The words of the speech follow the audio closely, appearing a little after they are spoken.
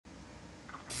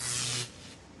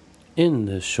In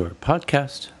this short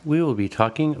podcast, we will be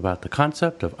talking about the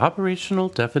concept of operational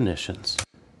definitions.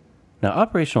 Now,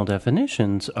 operational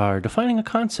definitions are defining a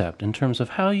concept in terms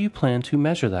of how you plan to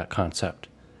measure that concept.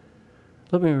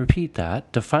 Let me repeat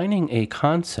that. Defining a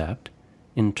concept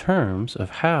in terms of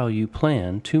how you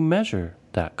plan to measure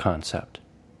that concept.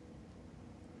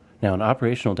 Now, an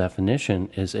operational definition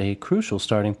is a crucial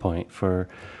starting point for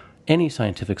any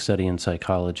scientific study in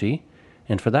psychology,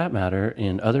 and for that matter,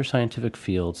 in other scientific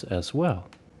fields as well.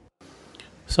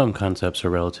 Some concepts are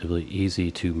relatively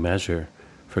easy to measure.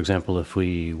 For example, if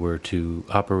we were to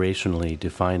operationally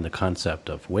define the concept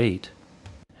of weight,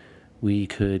 we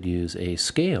could use a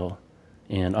scale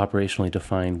and operationally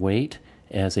define weight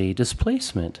as a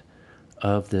displacement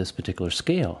of this particular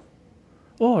scale.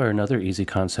 Or another easy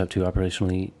concept to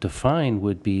operationally define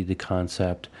would be the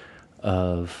concept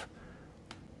of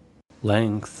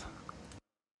length,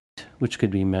 which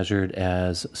could be measured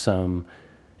as some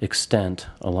extent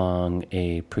along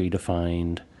a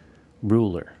predefined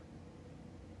ruler.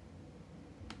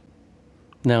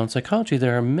 Now, in psychology,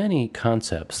 there are many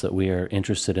concepts that we are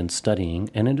interested in studying,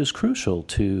 and it is crucial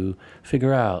to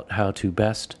figure out how to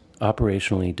best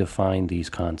operationally define these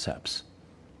concepts.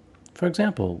 For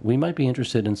example, we might be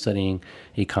interested in studying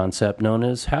a concept known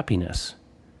as happiness.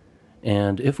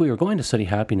 And if we are going to study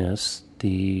happiness,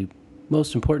 the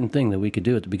most important thing that we could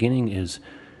do at the beginning is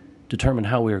determine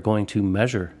how we are going to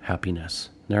measure happiness.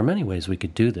 There are many ways we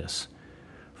could do this.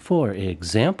 For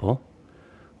example,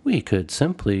 we could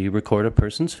simply record a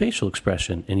person's facial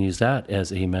expression and use that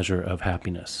as a measure of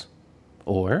happiness.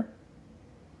 Or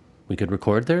we could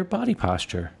record their body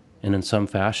posture and in some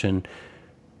fashion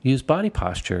use body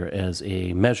posture as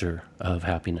a measure of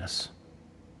happiness.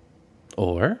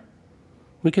 Or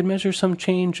we could measure some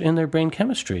change in their brain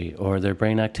chemistry or their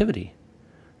brain activity,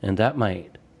 and that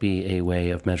might be a way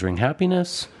of measuring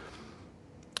happiness.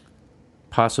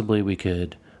 Possibly we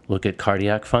could look at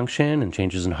cardiac function and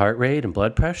changes in heart rate and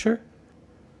blood pressure.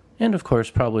 And of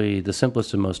course, probably the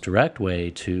simplest and most direct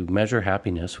way to measure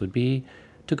happiness would be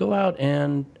to go out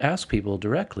and ask people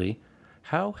directly,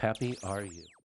 how happy are you?